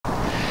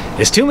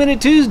It's 2-Minute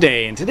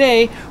Tuesday, and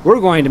today we're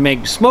going to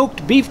make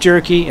smoked beef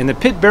jerky in the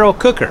pit barrel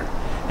cooker.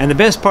 And the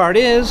best part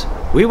is,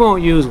 we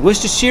won't use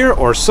Worcestershire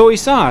or soy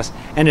sauce,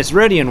 and it's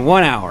ready in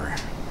 1 hour.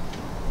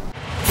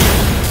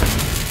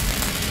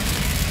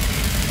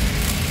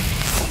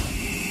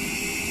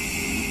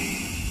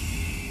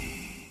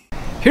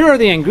 Here are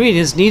the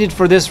ingredients needed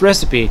for this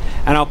recipe,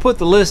 and I'll put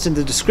the list in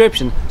the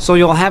description so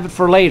you'll have it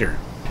for later.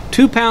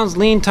 2 pounds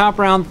lean top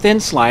round thin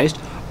sliced,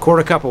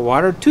 1/4 cup of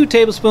water, 2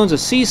 tablespoons of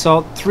sea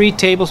salt, 3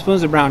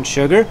 tablespoons of brown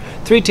sugar,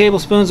 3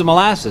 tablespoons of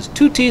molasses,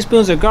 2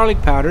 teaspoons of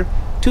garlic powder,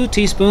 2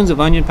 teaspoons of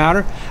onion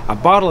powder, a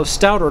bottle of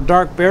stout or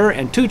dark beer,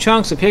 and 2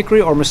 chunks of hickory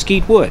or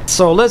mesquite wood.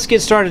 So let's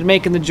get started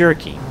making the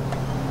jerky.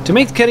 To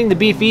make cutting the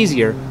beef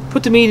easier,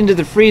 put the meat into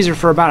the freezer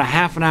for about a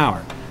half an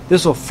hour.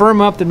 This will firm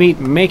up the meat,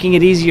 making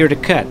it easier to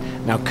cut.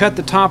 Now cut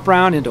the top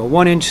round into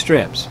 1-inch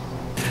strips.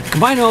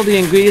 Combine all the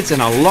ingredients in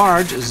a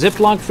large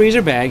Ziploc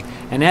freezer bag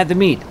and add the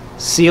meat.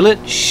 Seal it,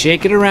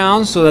 shake it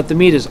around so that the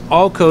meat is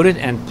all coated,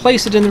 and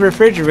place it in the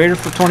refrigerator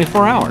for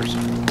 24 hours.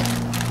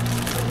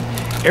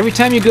 Every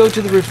time you go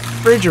to the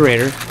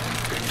refrigerator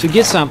to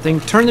get something,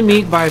 turn the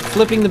meat by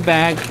flipping the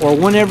bag or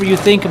whenever you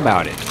think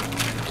about it.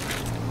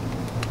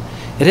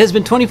 It has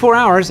been 24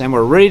 hours and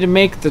we're ready to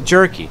make the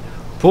jerky.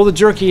 Pull the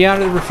jerky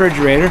out of the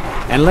refrigerator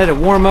and let it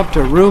warm up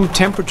to room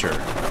temperature.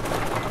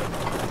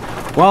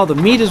 While the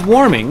meat is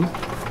warming,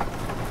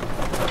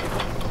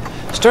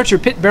 start your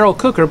pit barrel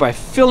cooker by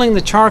filling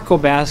the charcoal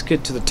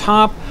basket to the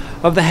top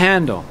of the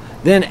handle.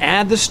 Then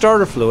add the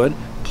starter fluid,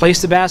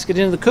 place the basket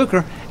into the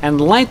cooker, and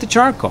light the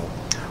charcoal.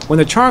 When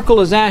the charcoal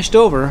is ashed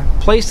over,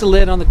 place the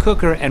lid on the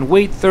cooker and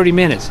wait 30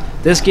 minutes.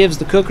 This gives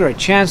the cooker a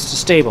chance to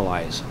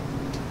stabilize.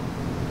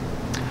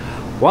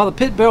 While the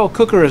pit barrel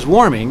cooker is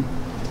warming,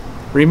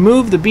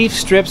 remove the beef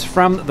strips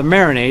from the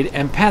marinade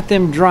and pat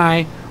them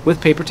dry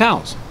with paper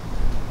towels.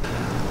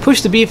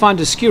 Push the beef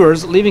onto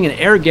skewers, leaving an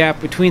air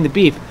gap between the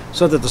beef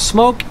so that the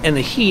smoke and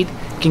the heat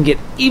can get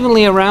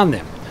evenly around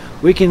them.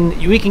 We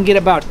can get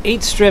about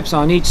 8 strips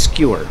on each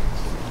skewer.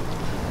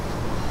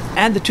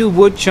 Add the 2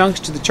 wood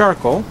chunks to the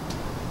charcoal.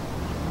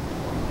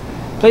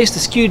 Place the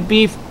skewed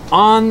beef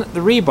on the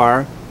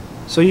rebar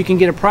so you can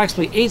get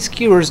approximately 8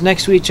 skewers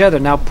next to each other.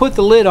 Now put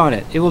the lid on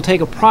it. It will take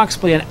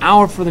approximately an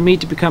hour for the meat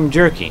to become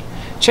jerky.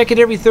 Check it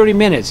every 30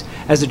 minutes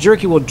as the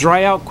jerky will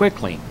dry out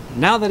quickly.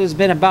 Now that it's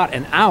been about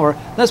an hour,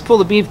 let's pull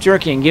the beef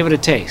jerky and give it a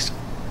taste.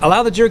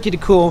 Allow the jerky to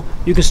cool.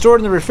 You can store it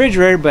in the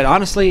refrigerator, but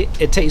honestly,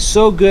 it tastes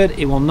so good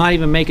it will not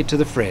even make it to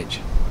the fridge.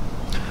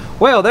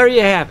 Well, there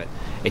you have it.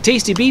 A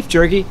tasty beef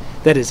jerky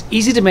that is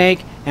easy to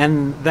make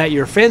and that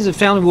your friends and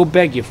family will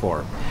beg you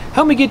for.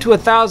 Help me get to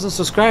 1,000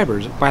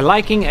 subscribers by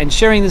liking and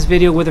sharing this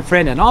video with a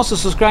friend, and also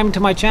subscribing to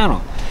my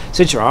channel.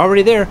 Since you're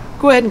already there,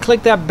 go ahead and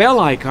click that bell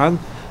icon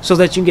so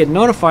that you can get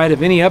notified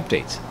of any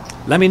updates.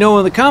 Let me know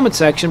in the comment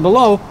section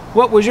below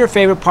what was your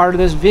favorite part of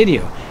this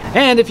video.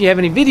 And if you have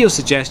any video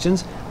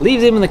suggestions,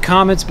 leave them in the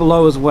comments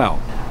below as well.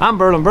 I'm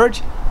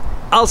Burch.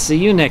 I'll see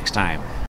you next time.